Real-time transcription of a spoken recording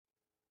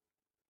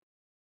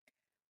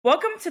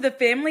Welcome to the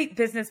Family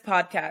Business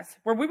Podcast,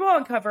 where we will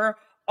uncover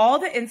all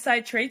the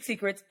inside trade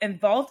secrets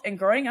involved in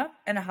growing up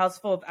in a house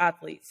full of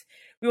athletes.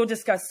 We will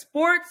discuss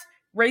sports,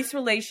 race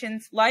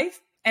relations,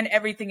 life, and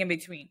everything in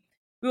between.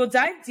 We will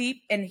dive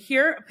deep and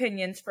hear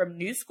opinions from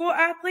new school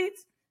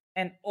athletes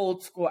and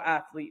old school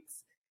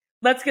athletes.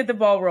 Let's get the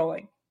ball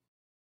rolling.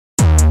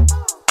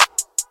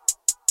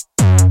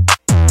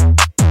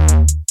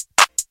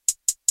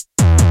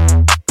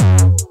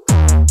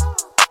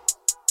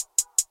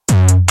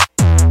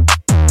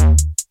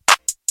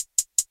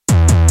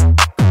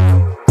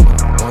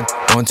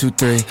 One, two,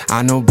 three,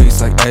 I know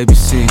beats like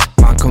ABC.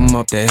 Might come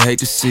up, they hate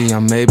to see. I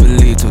may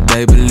believe till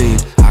they believe.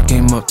 I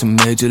came up to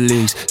major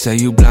leagues. Say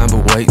you blind,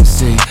 but wait and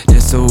see.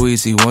 Just so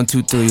easy. 1,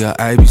 2, 3,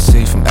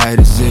 ABC from A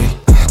to Z.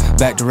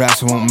 Back to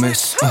raps, I won't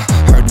miss.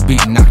 Heard the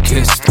beat and I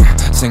kissed.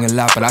 Sing a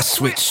lot, but I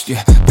switched.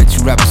 Yeah, bet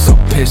you rappers so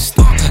pissed.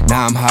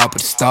 Now I'm high up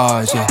with the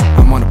stars. Yeah,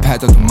 I'm on the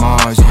path up to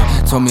Mars.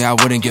 Yeah, told me I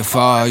wouldn't get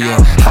far. Yeah,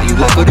 how you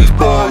walk all these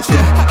bars?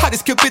 Yeah, how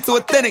this kid fit so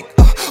authentic?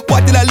 Why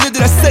did I live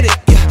that I said it?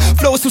 Yeah,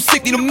 flow is so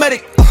sick, need a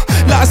medic.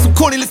 Lies so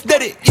corny, let's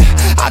dead it.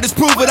 Yeah, I just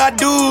prove what I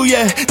do.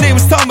 Yeah, name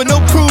is Tom, but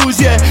no cruise.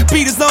 Yeah,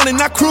 beat is on and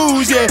I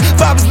cruise. Yeah,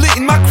 vibe is lit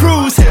in my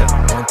cruise.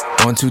 Yeah.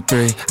 1, 2,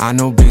 3, I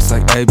know beats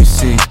like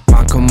ABC.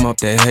 Might come up,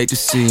 they hate to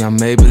see. I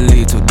may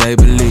believe till they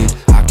believe.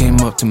 I came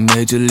up to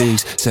major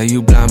leagues. Say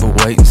you blind,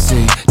 but wait and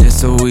see.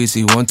 Just so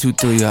easy. 1, 2,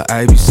 3,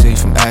 ABC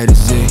from A to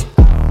Z.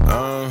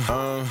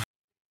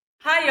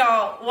 Hi,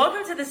 y'all.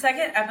 Welcome to the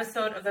second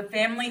episode of the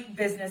Family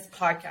Business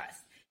Podcast.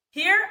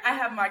 Here, I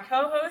have my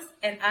co-host,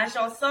 and as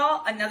y'all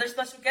saw, another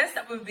special guest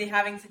that we will be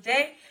having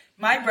today,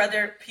 my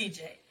brother, PJ.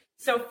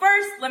 So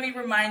first, let me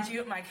remind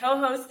you, my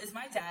co-host is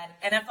my dad,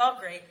 NFL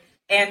great,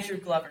 Andrew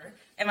Glover,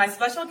 and my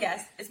special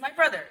guest is my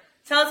brother.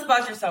 Tell us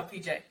about yourself,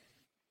 PJ.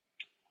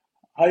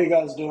 How you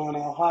guys doing?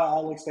 Hi,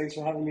 Alex. Thanks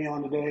for having me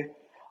on today.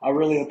 I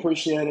really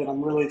appreciate it.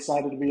 I'm really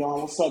excited to be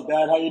on. What's up,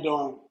 Dad? How you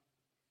doing?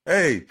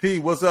 Hey, P,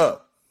 what's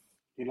up?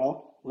 You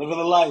know, living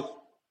the life.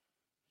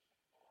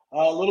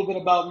 A little bit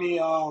about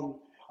me.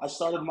 I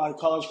started my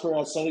college career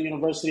at Southern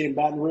University in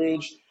Baton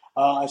Rouge.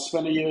 I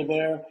spent a year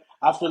there.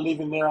 After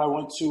leaving there, I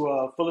went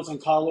to Fullerton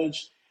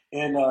College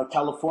in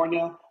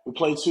California. We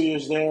played 2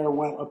 years there,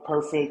 went a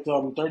perfect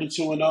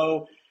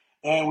 32-0,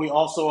 and we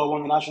also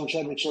won the national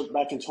championship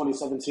back in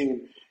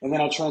 2017. And then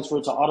I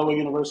transferred to Ottawa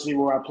University,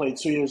 where I played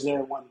 2 years there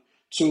and won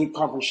 2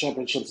 conference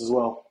championships as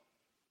well.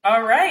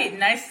 All right,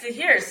 nice to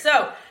hear.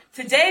 So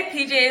today,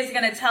 PJ is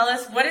going to tell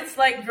us what it's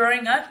like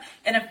growing up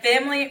in a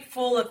family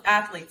full of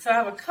athletes. So I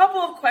have a couple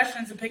of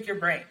questions to pick your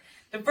brain.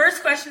 The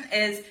first question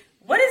is,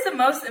 what is the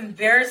most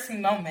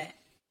embarrassing moment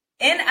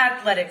in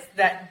athletics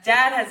that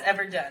Dad has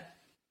ever done?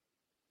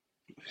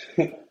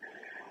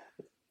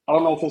 I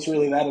don't know if it's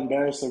really that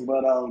embarrassing,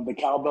 but the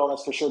cowbell,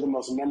 that's for sure the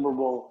most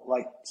memorable,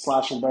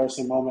 /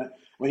 embarrassing moment.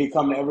 When he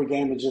come to every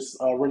game and just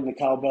ring the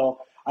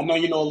cowbell. I know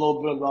you know a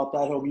little bit about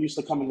that. He used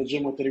to come in the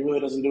gym with it. He really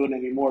doesn't do it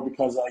anymore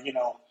because, they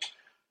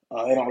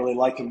don't really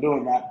like him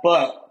doing that.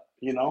 But,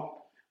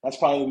 that's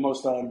probably the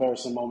most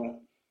embarrassing moment.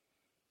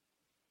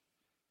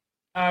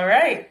 All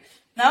right.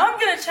 Now I'm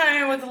going to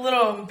chime in with a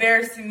little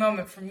embarrassing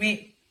moment for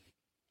me.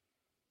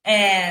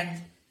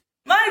 And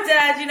my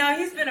dad,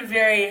 he's been a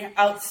very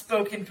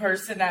outspoken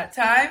person at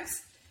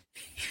times.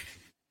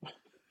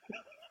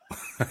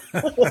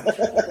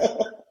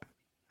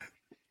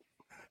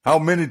 How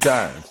many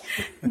times?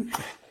 It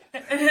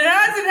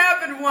hasn't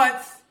happened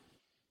once,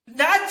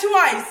 not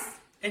twice,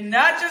 and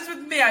not just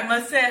with me. I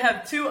must say I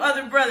have 2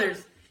 other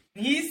brothers.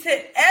 He's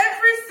hit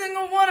every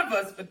single one of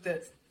us with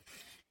this.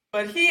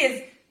 But he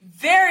is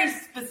very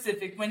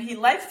specific when he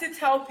likes to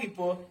tell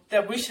people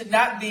that we should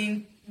not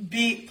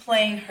be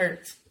playing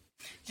hurt.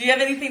 Do you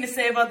have anything to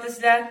say about this,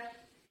 Dad?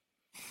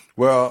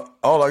 Well,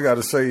 all I got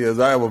to say is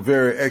I have a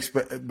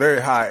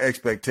very high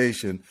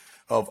expectation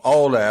of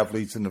all the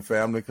athletes in the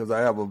family because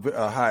I have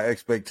a high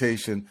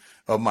expectation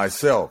of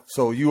myself.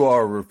 So you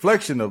are a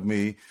reflection of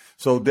me.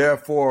 So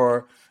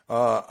therefore,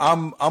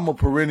 I'm a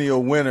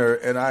perennial winner,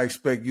 and I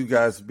expect you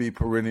guys to be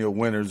perennial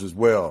winners as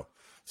well.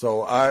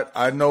 So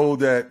I know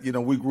that,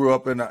 we grew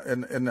up in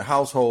a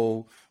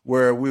household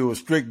where we were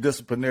strict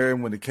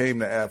disciplinarian when it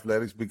came to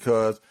athletics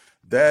because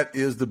that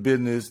is the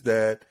business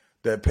that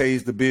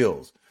pays the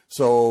bills.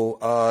 So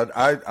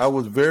I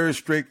was very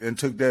strict and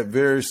took that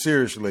very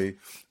seriously,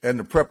 and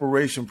the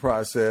preparation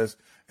process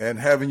and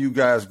having you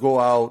guys go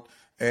out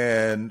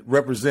and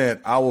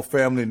represent our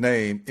family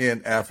name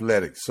in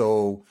athletics.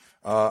 So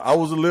I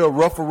was a little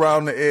rough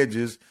around the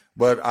edges,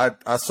 but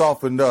I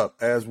softened up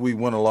as we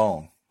went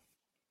along.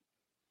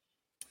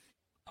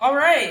 All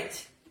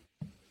right.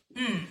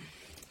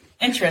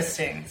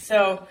 Interesting.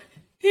 So,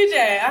 PJ,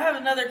 I have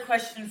another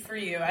question for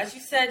you. As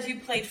you said, you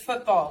played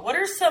football. What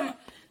are some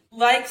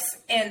likes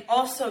and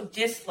also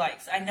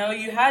dislikes? I know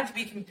you had to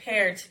be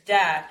compared to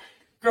Dad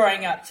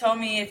growing up. Tell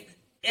me if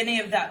any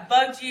of that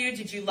bugged you.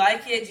 Did you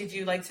like it? Did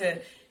you like to,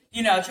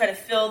 try to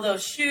fill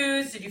those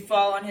shoes? Did you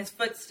follow in his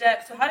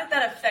footsteps? So how did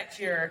that affect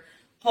your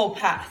whole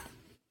path?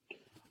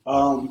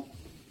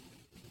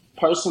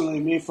 Personally,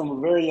 me from a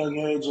very young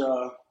age,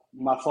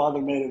 my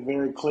father made it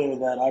very clear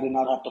that I did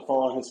not have to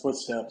follow in his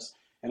footsteps.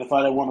 And if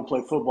I didn't want to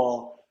play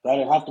football, that I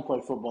didn't have to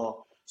play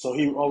football. So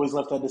he always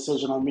left that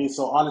decision on me.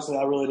 So honestly,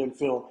 I really didn't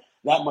feel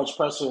that much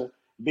pressure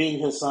being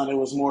his son. It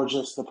was more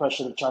just the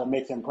pressure to try to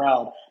make him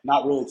proud,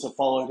 not really to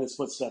follow in his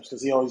footsteps,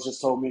 because he always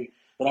just told me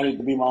that I need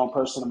to be my own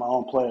person and my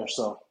own player.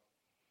 So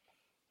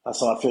that's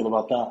how I feel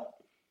about that.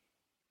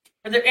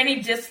 Are there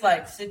any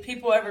dislikes? Did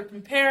people ever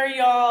compare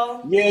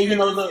y'all? Yeah, Did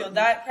you ever feel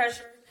that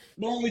pressure?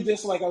 The only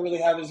dislike I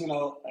really have is,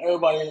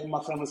 everybody in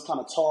my family is kind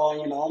of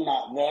tall. I'm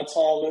not the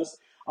tallest.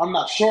 I'm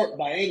not short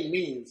by any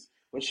means,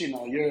 but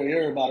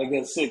you're about a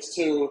good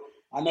 6'2".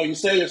 I know you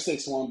say you're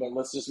 6'1", but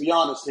let's just be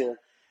honest here.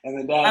 And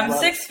then Dad, I'm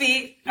 6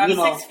 feet. I'm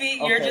 6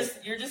 feet. Okay.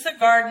 You're just a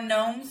garden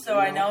gnome, so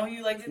I know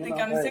you like to think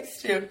I'm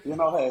 6'2".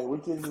 Hey,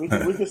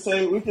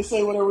 we can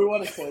say whatever we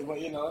want to say, but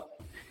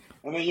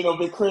and then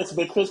Big Chris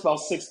about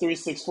 6'3",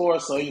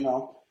 6'4",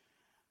 so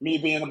me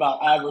being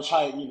about average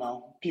height,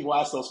 people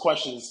ask those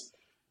questions.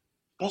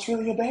 That's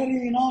really your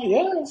daddy,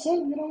 yeah.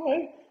 So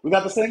hey, we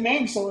got the same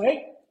name, so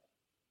hey.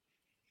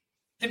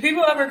 Do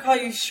people ever call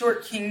you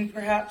Short King,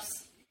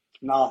 perhaps?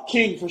 Nah,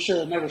 King for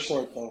sure. Never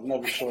short, though.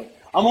 Never short.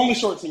 I'm only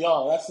short to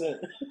y'all. That's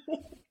it.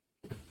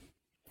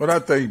 But I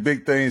think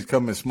big things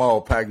come in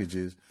small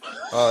packages.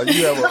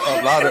 You have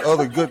a lot of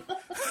other good.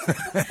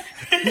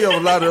 You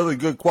have a lot of other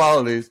good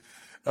qualities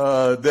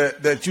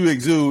that you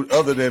exude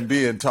other than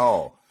being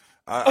tall.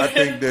 I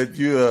think that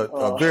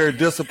you're very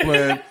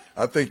disciplined.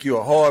 I think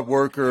you're a hard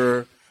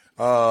worker.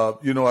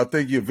 I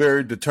think you're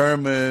very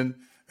determined,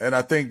 and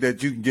I think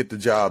that you can get the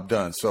job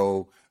done.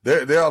 So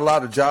there are a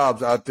lot of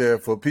jobs out there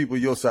for people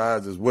your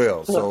size as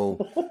well. So,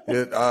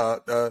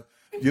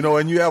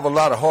 and you have a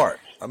lot of heart.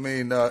 I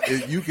mean,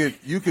 you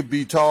could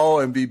be tall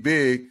and be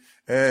big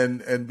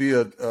and be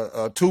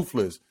a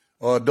toothless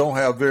or don't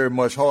have very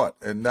much heart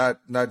and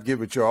not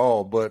give it your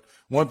all. But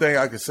one thing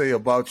I can say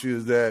about you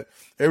is that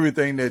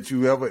everything that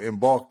you ever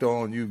embarked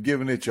on, you've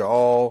given it your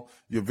all,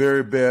 your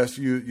very best,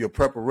 your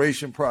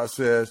preparation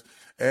process,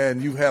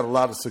 and you've had a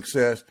lot of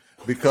success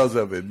because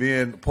of it.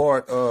 Being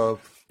part of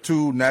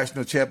 2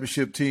 national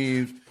championship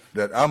teams,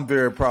 that I'm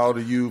very proud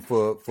of you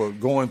for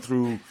going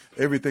through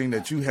everything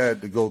that you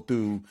had to go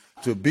through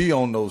to be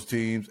on those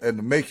teams and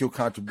to make your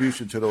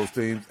contribution to those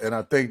teams. And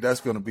I think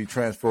that's going to be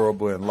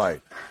transferable in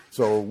life.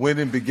 So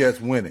winning begets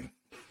winning.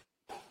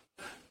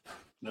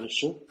 That is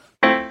true.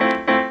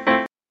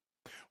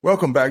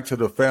 Welcome back to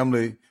the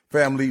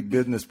Family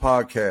Business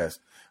Podcast.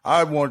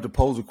 I wanted to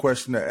pose a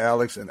question to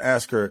Alex and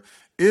ask her,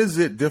 is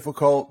it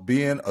difficult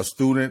being a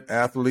student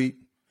athlete?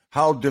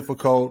 How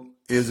difficult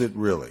is it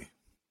really?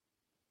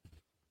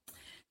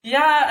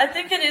 Yeah, I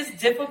think it is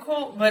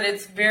difficult, but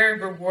it's very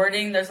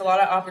rewarding. There's a lot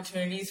of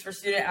opportunities for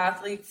student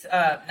athletes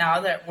now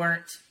that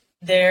weren't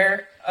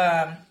there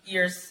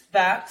years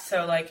back.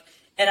 So like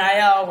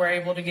NIL, we're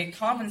able to get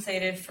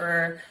compensated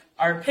for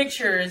our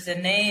pictures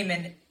and name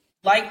and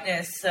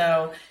likeness.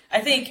 So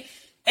I think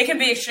it can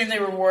be extremely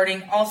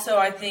rewarding. Also,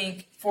 I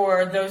think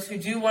for those who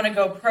do want to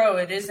go pro,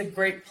 it is a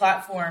great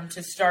platform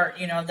to start,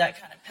 that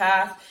kind of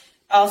path.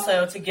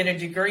 Also, to get a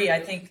degree,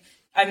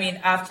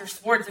 after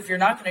sports, if you're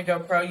not going to go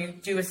pro, you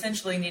do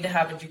essentially need to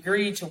have a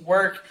degree to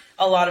work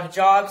a lot of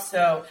jobs.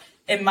 So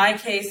in my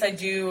case,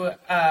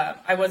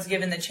 I was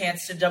given the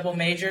chance to double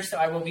major, so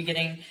I will be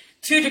getting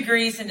 2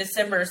 degrees in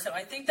December. So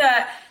I think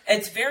that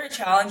it's very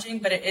challenging,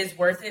 but it is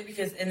worth it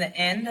because in the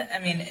end,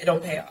 it'll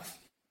pay off.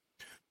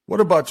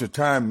 What about your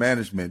time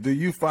management? Do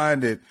you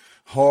find it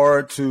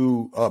hard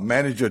to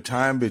manage your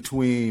time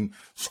between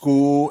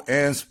school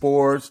and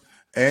sports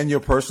and your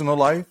personal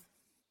life?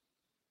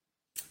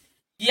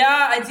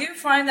 Yeah, I do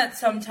find that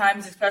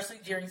sometimes, especially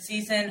during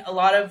season, a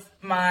lot of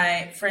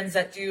my friends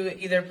that do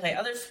either play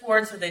other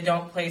sports or they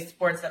don't play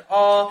sports at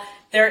all,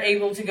 they're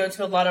able to go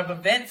to a lot of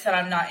events that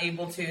I'm not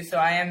able to. So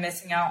I am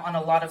missing out on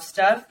a lot of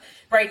stuff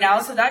right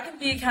now. So that can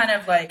be kind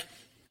of like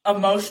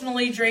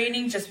emotionally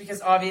draining just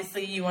because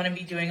obviously you want to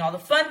be doing all the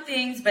fun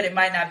things, but it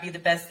might not be the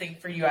best thing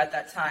for you at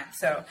that time.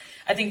 So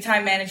I think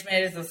time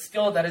management is a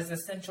skill that is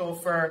essential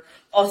for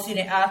all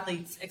student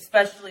athletes,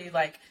 especially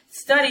like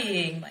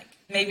studying. Like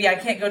maybe I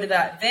can't go to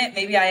that event.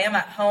 Maybe I am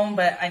at home,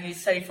 but I need to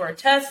study for a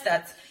test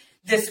that's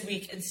this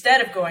week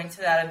instead of going to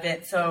that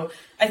event. So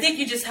I think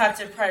you just have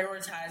to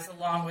prioritize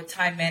along with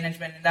time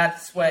management, and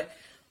that's what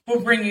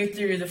will bring you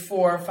through the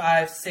 4,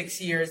 5,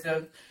 6 years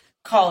of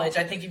college.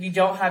 I think if you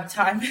don't have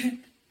time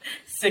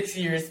 6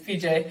 years,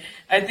 PJ.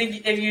 I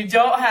think if you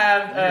don't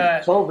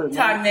have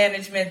time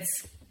management,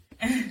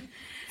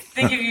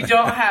 if you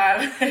don't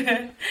have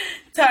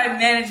time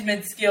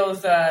management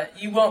skills,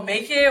 you won't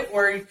make it,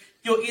 or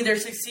you'll either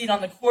succeed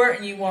on the court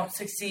and you won't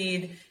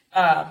succeed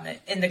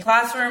in the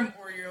classroom,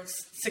 or you'll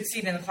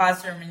succeed in the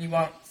classroom and you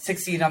won't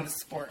succeed on the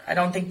sport. I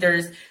don't think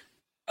there's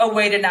a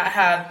way to not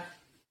have.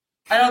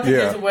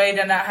 There's a way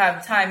to not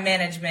have time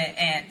management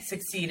and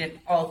succeed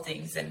in all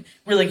things and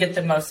really get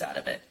the most out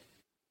of it.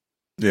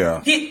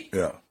 Yeah.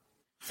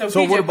 So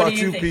PJ, what about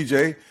you,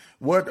 PJ?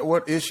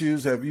 What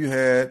issues have you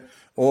had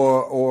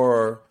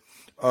or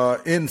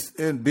in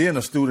being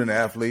a student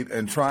athlete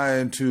and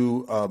trying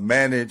to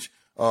manage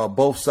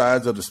both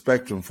sides of the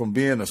spectrum, from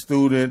being a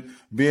student,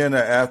 being an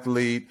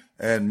athlete,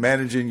 and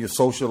managing your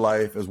social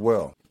life as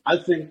well? I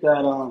think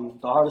that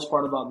the hardest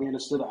part about being a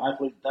student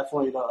athlete,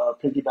 definitely to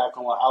piggyback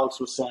on what Alex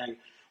was saying,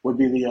 would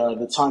be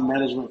the time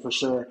management for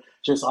sure.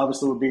 Just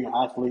obviously with being an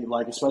athlete,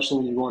 like especially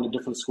when you're going to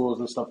different schools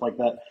and stuff like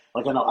that.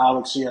 Like I know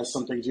Alex, she has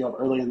some things you have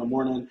early in the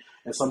morning,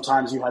 and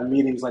sometimes you have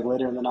meetings like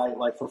later in the night.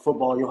 Like for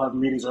football, you'll have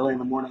meetings early in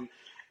the morning,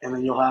 and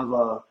then you'll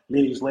have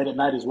meetings late at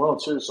night as well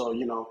too. So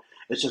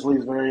it just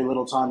leaves very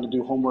little time to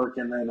do homework,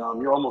 and then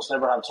you almost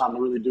never have time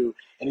to really do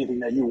anything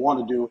that you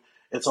want to do.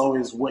 It's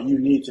always what you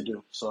need to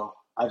do. So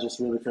I just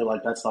really feel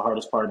like that's the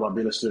hardest part about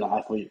being a student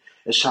athlete,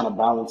 is trying to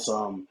balance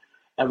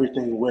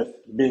everything with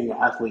being an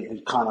athlete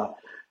and kind of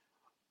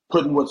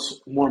putting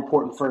what's more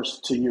important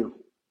first to you.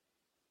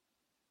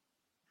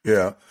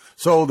 Yeah.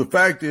 So the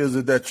fact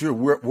is that you're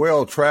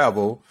well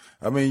traveled.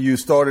 I mean, you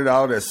started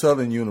out at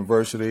Southern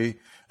University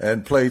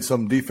and played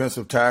some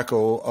defensive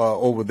tackle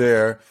over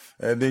there,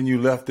 and then you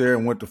left there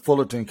and went to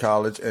Fullerton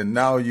College, and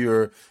now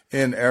you're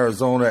in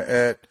Arizona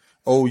at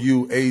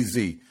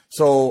OUAZ.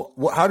 So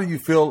how do you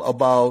feel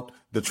about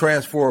the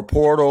transfer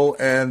portal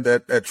and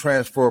that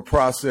transfer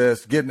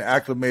process, getting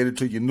acclimated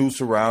to your new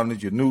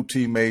surroundings, your new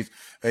teammates,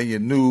 and your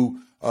new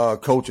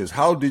coaches?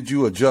 How did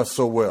you adjust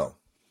so well?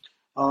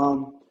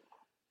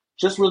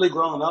 Just really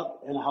growing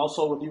up in a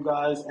household with you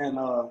guys, and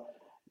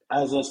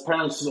as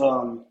parents,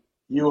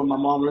 you and my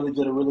mom really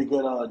did a really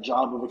good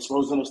job of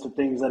exposing us to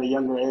things at a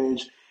younger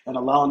age and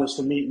allowing us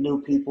to meet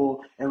new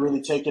people and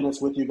really taking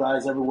us with you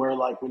guys everywhere.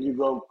 Like when you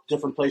go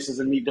different places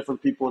and meet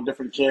different people and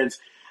different kids.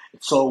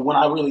 So when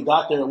I really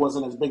got there, it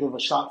wasn't as big of a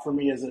shock for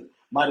me as it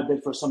might have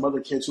been for some other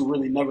kids who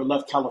really never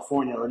left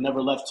California or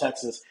never left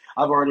Texas.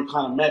 I've already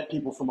kind of met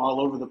people from all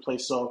over the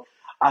place, so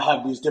I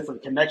have these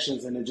different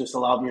connections, and it just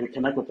allowed me to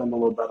connect with them a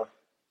little better.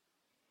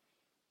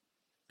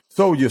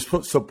 So your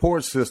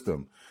support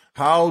system,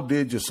 how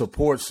did your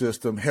support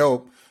system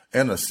help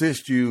and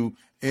assist you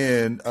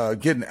in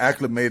getting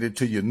acclimated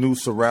to your new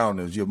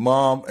surroundings, your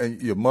mom and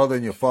your mother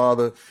and your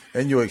father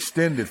and your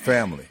extended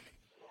family?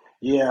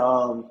 Yeah,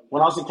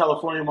 when I was in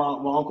California, my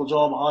Uncle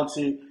Joe, my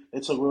auntie,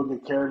 they took real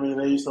good care of me.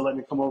 They used to let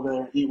me come over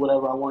there and eat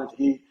whatever I wanted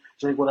to eat,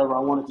 drink whatever I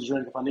wanted to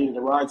drink if I needed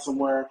to ride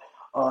somewhere.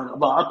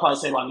 But I'd probably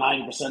say about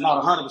 90%,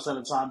 not 100% of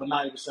the time, but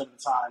 90% of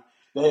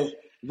the time,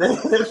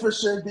 they for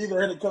sure be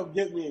there to come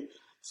get me.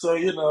 So,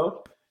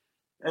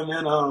 and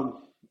then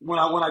when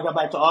I got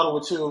back to Ottawa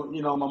too,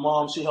 my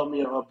mom, she helped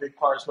me a big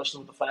part,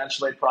 especially with the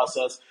financial aid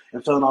process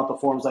and filling out the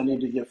forms I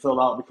needed to get filled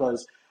out,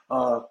 because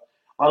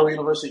Ottawa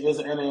University is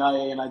an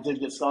NAIA, and I did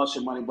get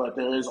scholarship money, but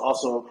there is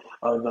also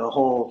the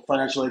whole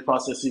financial aid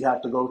process you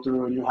have to go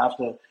through, and you have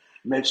to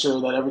make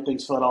sure that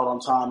everything's filled out on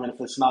time, and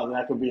if it's not,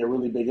 that could be a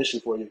really big issue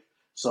for you.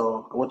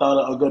 So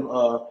without a good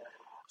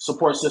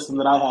support system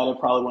that I had, it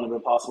probably wouldn't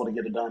have been possible to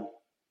get it done.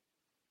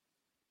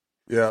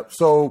 Yeah.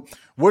 So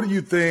what do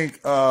you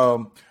think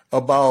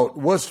about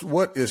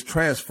what is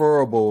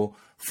transferable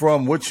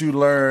from what you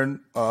learn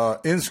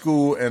in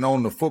school and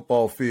on the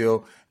football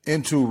field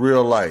into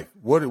real life?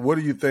 What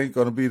do you think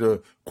going to be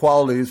the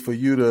qualities for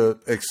you to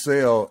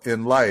excel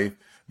in life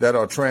that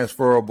are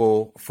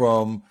transferable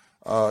from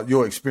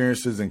your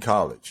experiences in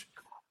college?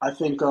 I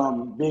think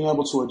being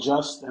able to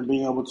adjust and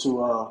being able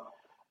to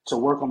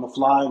work on the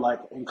fly. Like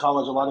in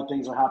college, a lot of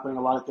things are happening,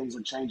 a lot of things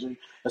are changing,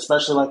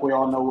 especially like we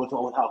all know with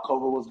how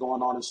COVID was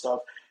going on and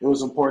stuff. It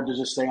was important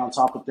to just stay on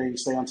top of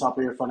things, stay on top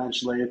of your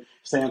financial aid,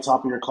 stay on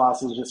top of your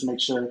classes, just make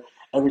sure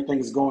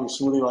everything's going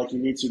smoothly like you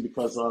need to,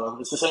 because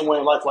it's the same way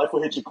in life. Life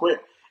will hit you quick.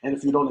 And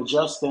if you don't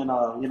adjust, then,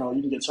 you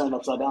can get turned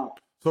upside down.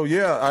 So,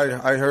 yeah,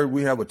 I heard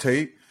we have a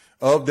tape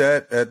of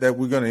that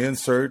we're going to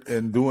insert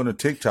and doing a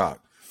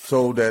TikTok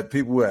so that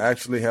people will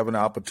actually have an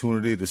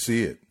opportunity to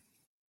see it.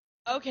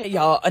 Okay,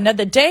 y'all,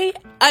 another day,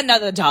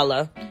 another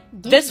dollar.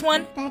 This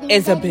one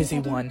is a busy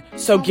one,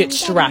 so get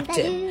strapped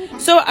in.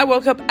 So I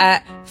woke up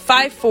at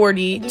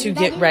 5:40 to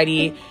get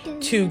ready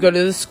to go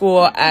to the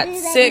school at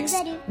 6.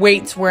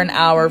 Weights were an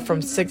hour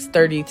from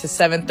 6:30 to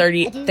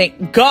 7:30.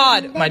 Thank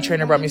God my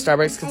trainer brought me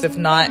Starbucks, because if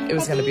not, it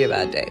was going to be a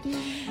bad day.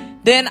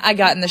 Then I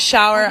got in the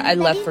shower. I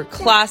left for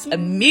class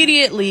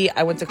immediately.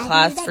 I went to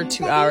class for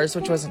 2 hours,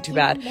 which wasn't too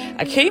bad.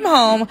 I came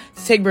home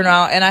to take Bruno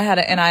out, and I had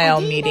an NIL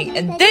meeting.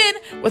 And then,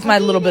 with my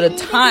little bit of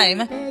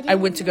time, I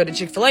went to go to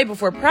Chick-fil-A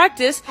before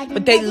practice,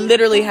 but they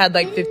literally had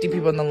like 50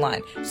 people in the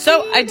line.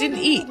 So I didn't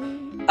eat.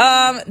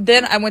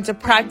 Then I went to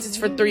practice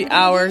for 3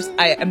 hours.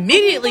 I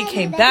immediately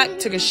came back,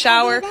 took a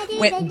shower,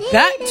 went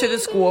back to the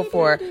school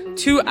for a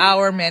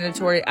 2-hour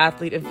mandatory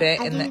athlete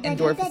event in the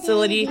indoor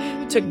facility,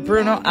 took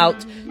Bruno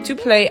out to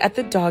play at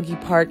the doggy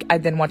park. I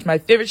then watched my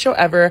favorite show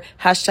ever,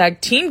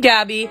 #Team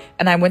Gabby,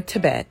 and I went to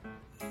bed.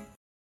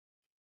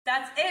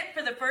 That's it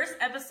for the first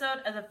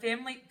episode of the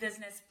Family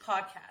Business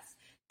Podcast.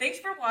 Thanks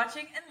for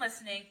watching and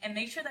listening, and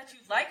make sure that you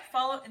like,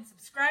 follow, and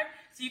subscribe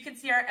so you can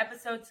see our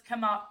episodes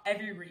come out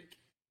every week.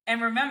 And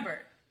remember,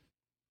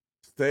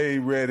 stay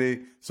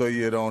ready so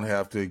you don't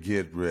have to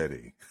get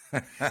ready.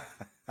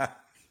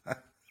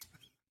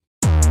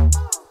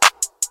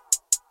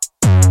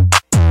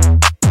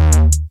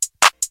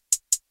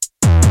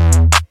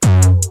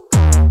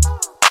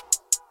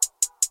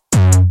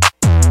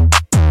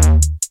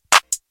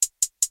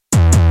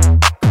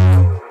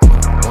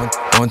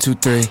 1, 2,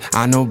 3,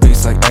 I know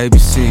beats like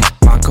ABC.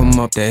 Mine come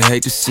up, they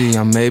hate to see.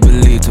 I may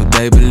believe till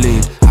they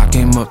believe. I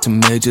came up to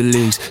major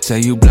leagues. Say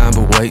you blind,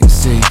 but wait and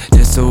see.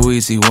 Just so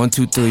easy. 1,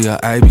 2, 3, or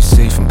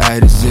ABC from A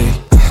to Z.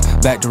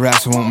 Back to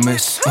raps, I won't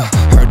miss.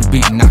 Heard the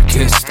beat and I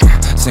kissed.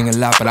 Sing a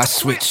lot, but I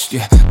switched.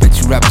 Yeah,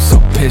 bet you rappers so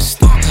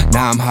pissed.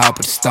 Now I'm high up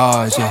with the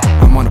stars. Yeah,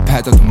 I'm on the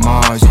path up to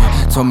Mars.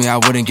 Yeah, told me I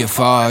wouldn't get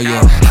far.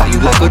 Yeah, how you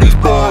like all these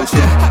bars?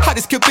 Yeah, how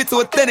this kid fit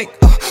so authentic?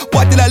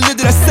 Why did I live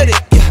that I said it?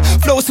 Yeah,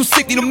 flow is so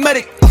sick, need a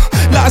medic.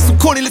 Lies so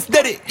corny, let's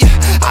dead it.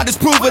 Yeah, I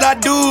just prove what I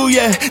do.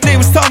 Yeah, name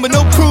was Tom, but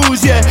no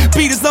cruise. Yeah,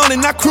 beat is on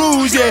and I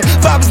cruise. Yeah,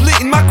 vibe is lit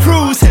in my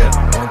cruise.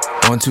 Yeah.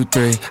 1, 2,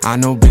 3, I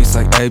know beats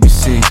like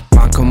ABC.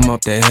 Mine come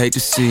up, they hate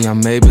to see. I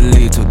may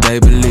believe till they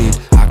believe.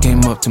 I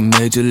came up to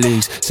major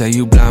leagues. Say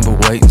you blind,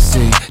 but wait and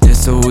see.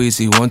 Just so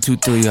easy. 1, 2,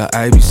 3, or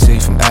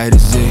ABC from A to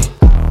Z.